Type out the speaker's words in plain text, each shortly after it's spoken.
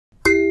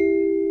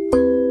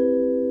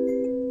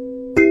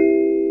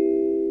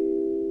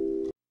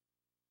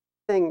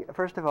thing,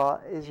 first of all,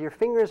 is your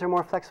fingers are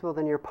more flexible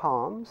than your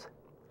palms.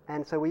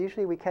 And so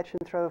we catch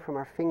and throw from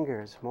our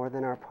fingers more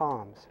than our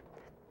palms.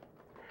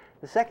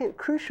 The second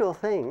crucial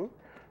thing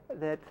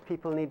that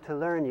people need to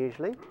learn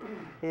usually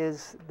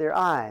is their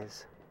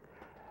eyes.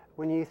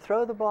 When you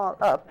throw the ball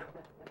up,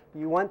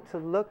 you want to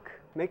look,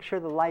 make sure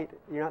the light,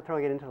 you're not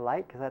throwing it into the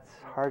light because that's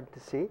hard to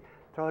see.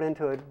 Throw it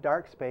into a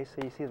dark space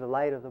so you see the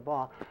light of the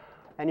ball.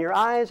 And your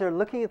eyes are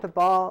looking at the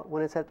ball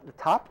when it's at the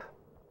top,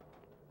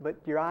 but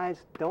your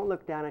eyes don't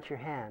look down at your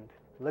hand.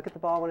 Look at the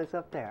ball when it's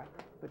up there,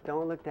 but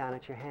don't look down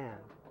at your hand.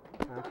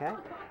 Okay?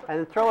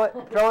 And throw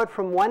it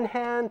from one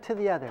hand to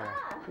the other.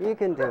 You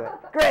can do it.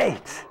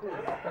 Great!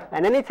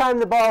 And anytime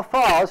the ball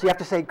falls, you have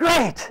to say,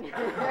 great!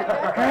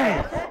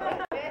 Great!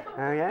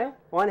 Okay?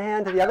 One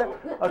hand to the other.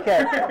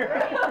 Okay.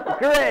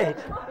 Great!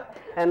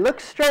 And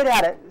look straight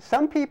at it.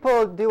 Some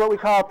people do what we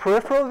call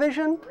peripheral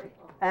vision,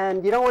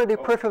 and you don't want to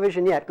do peripheral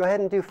vision yet. Go ahead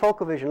and do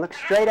focal vision. Look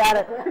straight at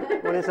it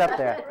when it's up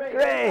there.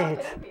 Great!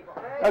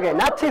 Okay,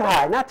 not too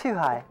high, not too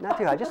high, not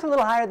too high. Just a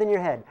little higher than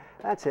your head.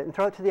 That's it. And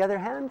throw it to the other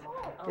hand.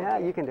 Yeah,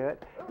 you can do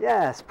it.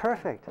 Yes,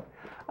 perfect.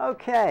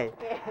 Okay.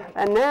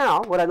 And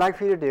now what I'd like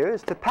for you to do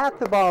is to pat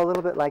the ball a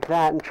little bit like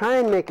that and try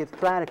and make it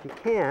flat if you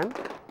can.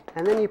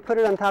 And then you put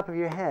it on top of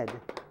your head.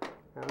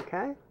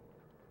 Okay?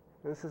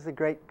 This is a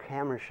great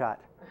camera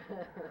shot.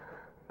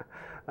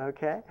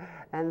 Okay?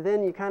 And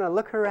then you kind of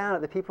look around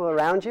at the people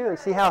around you and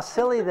see how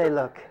silly they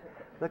look.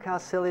 Look how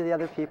silly the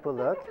other people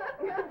look.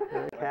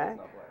 Okay?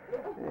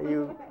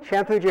 You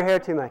shampooed your hair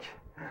too much.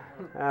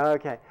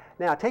 Okay.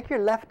 Now take your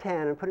left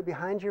hand and put it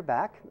behind your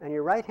back, and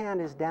your right hand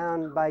is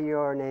down by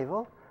your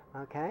navel.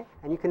 Okay?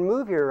 And you can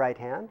move your right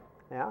hand.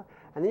 Yeah?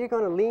 And then you're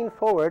going to lean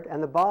forward,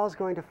 and the ball is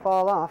going to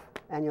fall off,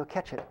 and you'll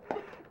catch it.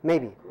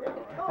 Maybe.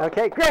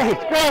 Okay? Great!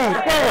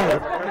 Great! Great!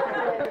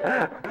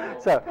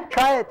 So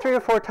try it 3 or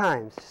 4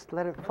 times. Just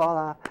let it fall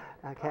off.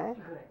 Okay?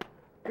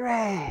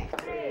 Great!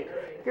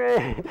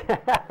 Great!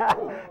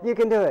 You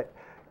can do it.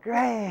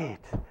 Great!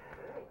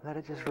 Let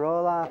it just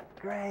roll off.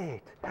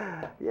 Great.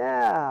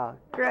 Yeah,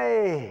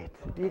 great.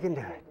 You can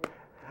do it.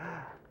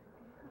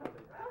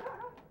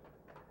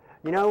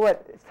 You know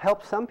what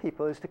helps some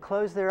people is to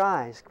close their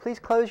eyes. Please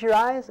close your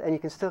eyes and you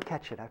can still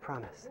catch it, I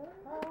promise.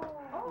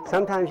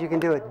 Sometimes you can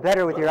do it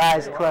better with your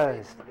eyes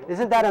closed.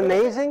 Isn't that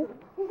amazing?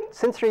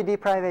 Sensory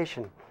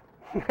deprivation.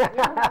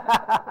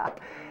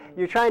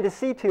 You're trying to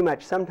see too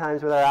much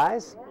sometimes with our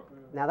eyes.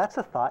 Now that's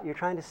a thought. You're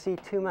trying to see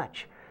too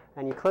much.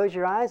 And you close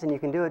your eyes and you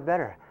can do it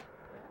better.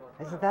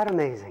 Isn't that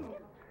amazing?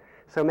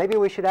 So maybe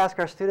we should ask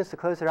our students to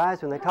close their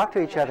eyes when they talk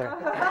to each other.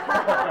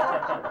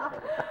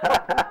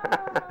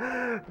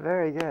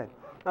 Very good.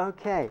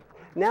 Okay.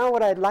 Now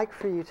what I'd like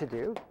for you to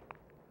do,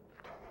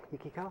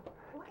 Yukiko,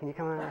 can you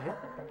come on right here?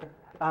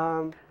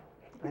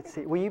 Let's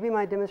see. Will you be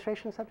my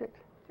demonstration subject?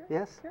 Sure.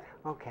 Yes? Sure.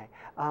 Okay.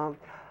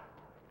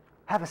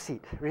 Have a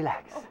seat.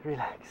 Relax.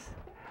 Relax.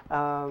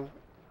 I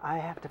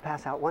have to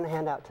pass out one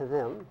hand out to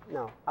them.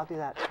 No, I'll do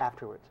that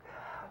afterwards.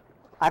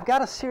 I've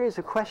got a series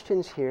of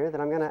questions here that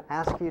I'm going to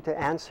ask you to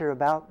answer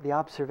about the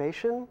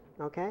observation,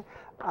 okay?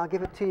 I'll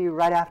give it to you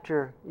right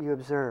after you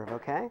observe,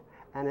 okay?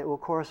 And it will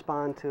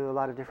correspond to a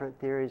lot of different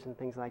theories and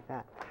things like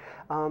that.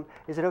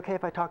 Is it okay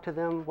if I talk to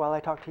them while I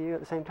talk to you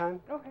at the same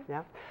time? Okay.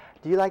 Yeah?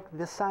 Do you like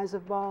this size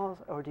of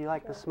balls, or do you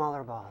like the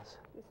smaller balls?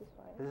 This is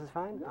fine. This is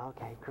fine?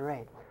 Okay,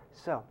 great.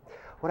 So,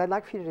 what I'd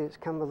like for you to do is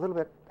come a little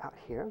bit out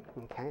here,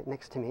 okay,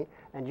 next to me,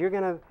 and we're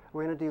going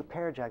to do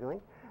pair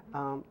juggling.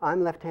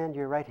 I'm left hand,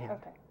 you're right hand.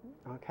 Okay.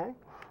 Okay,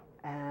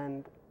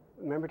 and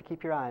remember to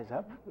keep your eyes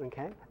up,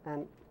 okay,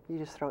 and you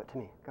just throw it to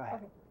me. Go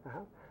ahead.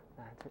 Okay.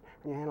 That's it.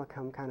 And your hand will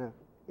come kind of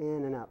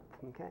in and up,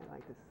 okay,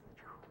 like this.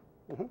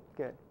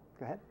 Good.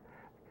 Go ahead.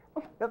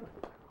 Yep.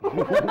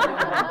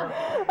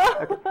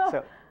 Okay,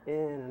 so in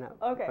and up.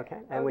 Okay. Okay,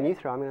 and when you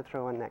throw, I'm going to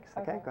throw one next,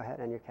 okay? Go ahead,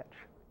 and you catch.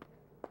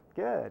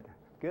 Good.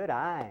 Good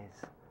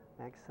eyes.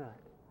 Excellent.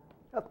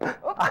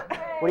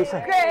 What do you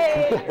say?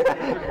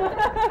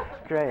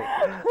 Great. Great.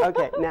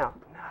 Okay, now.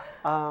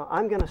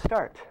 I'm going to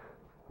start.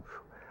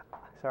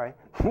 Sorry.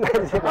 I'm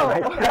going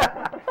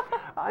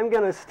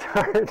to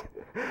start.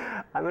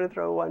 I'm going to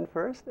throw one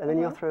first, and then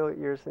you'll throw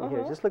yours in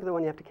here. Just look at the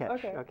one you have to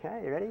catch.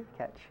 Okay, you ready?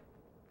 Catch.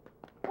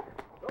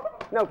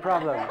 No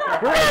problem.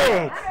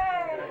 Great!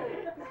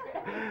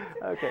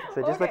 Okay,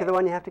 so just look at the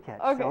one you have to catch.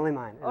 It's only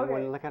mine. And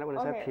then look at it when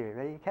it's up here.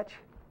 Ready? Catch?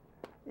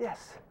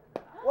 Yes.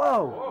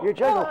 Whoa! You're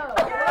juggling.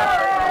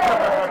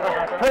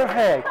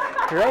 Perfect.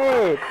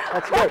 Great.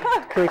 That's great.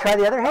 Can we try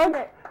the other hand?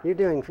 You're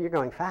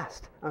going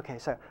fast. Okay,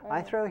 so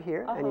I throw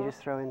here, and you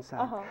just throw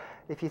inside.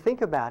 If you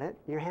think about it,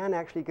 your hand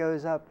actually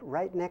goes up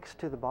right next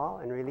to the ball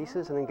and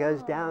releases, and then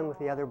goes down with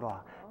the other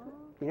ball.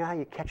 You know how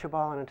you catch a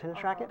ball on a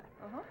tennis racket?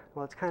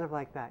 Well, it's kind of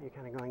like that. You're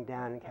kind of going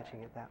down and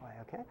catching it that way.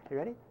 Okay, you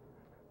ready?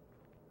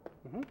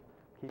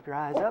 Keep your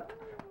eyes up.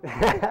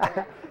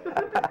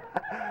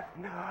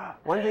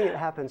 One thing that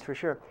happens for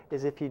sure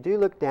is if you do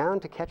look down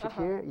to catch it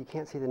here, you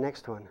can't see the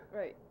next one.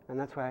 Right. And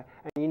that's why,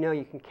 and you know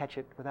you can catch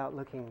it without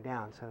looking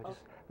down. So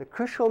just the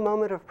crucial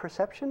moment of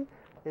perception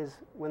is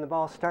when the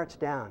ball starts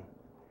down.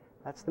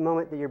 That's the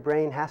moment that your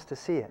brain has to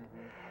see it.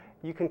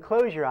 You can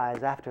close your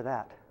eyes after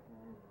that,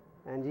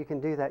 and you can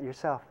do that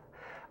yourself.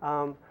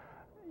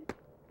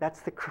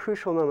 That's the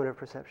crucial moment of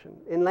perception.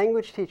 In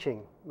language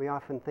teaching, we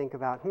often think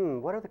about,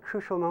 what are the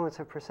crucial moments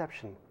of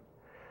perception?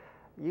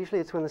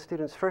 Usually it's when the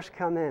students first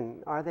come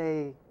in. Are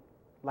they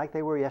like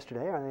they were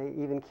yesterday? Are they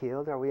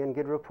even-keeled? Are we in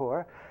good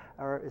rapport?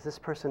 Or is this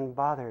person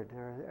bothered?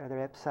 Or are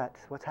they upset?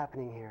 What's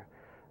happening here?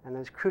 And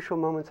those crucial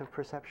moments of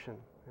perception.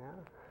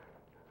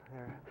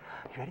 Yeah?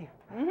 You ready?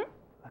 Mm-hmm.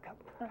 Look up.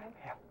 All right.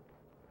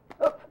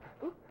 Yeah. Up.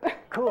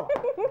 Cool.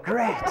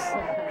 Great.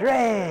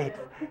 Great.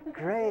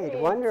 Great.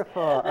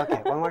 Wonderful.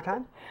 Okay, one more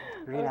time.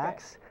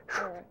 Relax.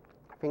 Okay. All right.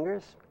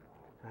 Fingers.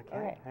 Okay.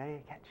 Okay. Ready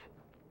to catch.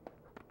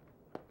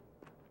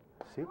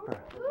 Super.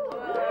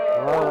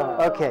 Whoa.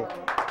 Okay.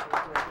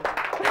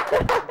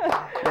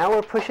 Now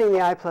we're pushing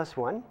the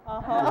I+1.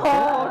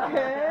 Uh-huh.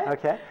 Okay.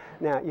 Okay.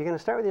 Now you're going to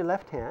start with your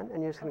left hand,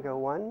 and you're just going to go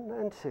 1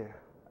 and 2.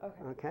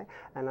 Okay. Okay.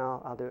 And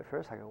I'll do it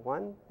first. I go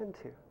 1 and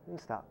 2 and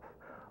stop.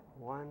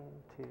 1,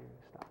 2,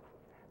 stop.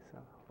 So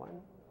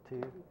 1,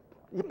 2.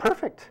 You're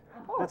perfect.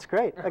 Oh. That's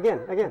great.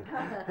 Again.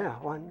 Yeah.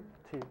 1,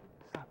 2,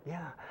 stop.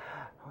 Yeah.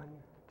 1,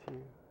 2.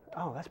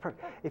 Oh, that's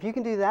perfect. If you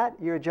can do that,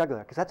 you're a juggler,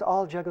 because that's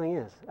all juggling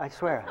is. I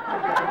swear.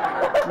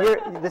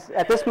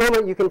 At this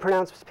moment, you can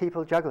pronounce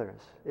people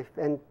jugglers,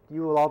 and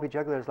you will all be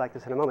jugglers like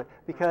this in a moment,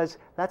 because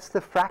that's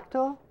the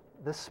fractal,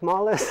 the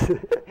smallest,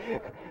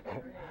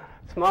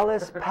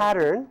 smallest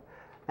pattern,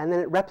 and then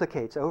it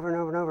replicates over and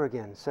over and over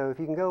again. So if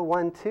you can go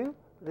 1, 2,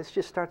 this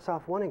just starts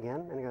off 1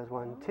 again, and it goes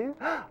 1, 2,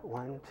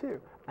 1,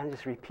 2, and it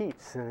just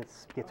repeats, and it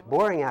gets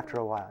boring after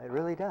a while. It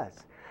really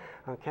does.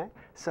 Okay.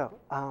 So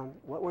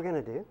what we're going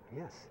to do?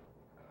 Yes.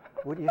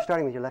 You're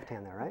starting with your left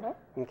hand there, right?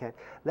 Uh-huh. Okay.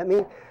 Let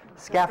me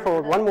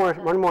scaffold one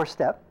more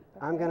step.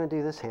 I'm going to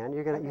do this hand.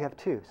 You have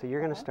 2. So you're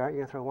going to start.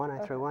 You're going to throw 1. I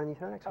throw 1. You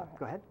throw the next one.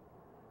 Go ahead.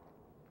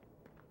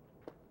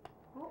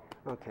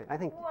 Okay. I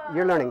think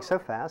you're learning so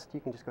fast.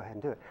 You can just go ahead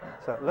and do it.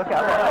 So look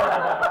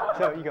out.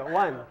 So you go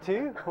 1,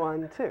 2,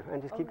 1, 2,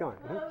 and just keep going.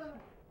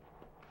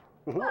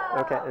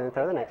 Okay. And then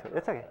throw the next one.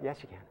 It's okay.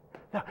 Yes, you can.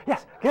 No.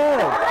 Yes.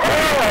 Good.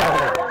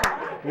 Good.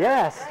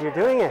 Yes, you're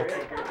doing it.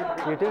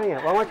 You're doing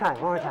it. One more time.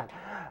 One more time.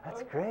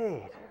 That's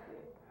great.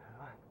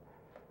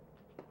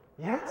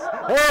 Yes.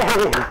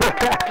 Hey.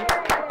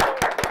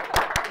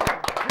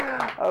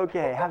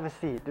 Okay, have a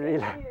seat.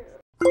 Relax.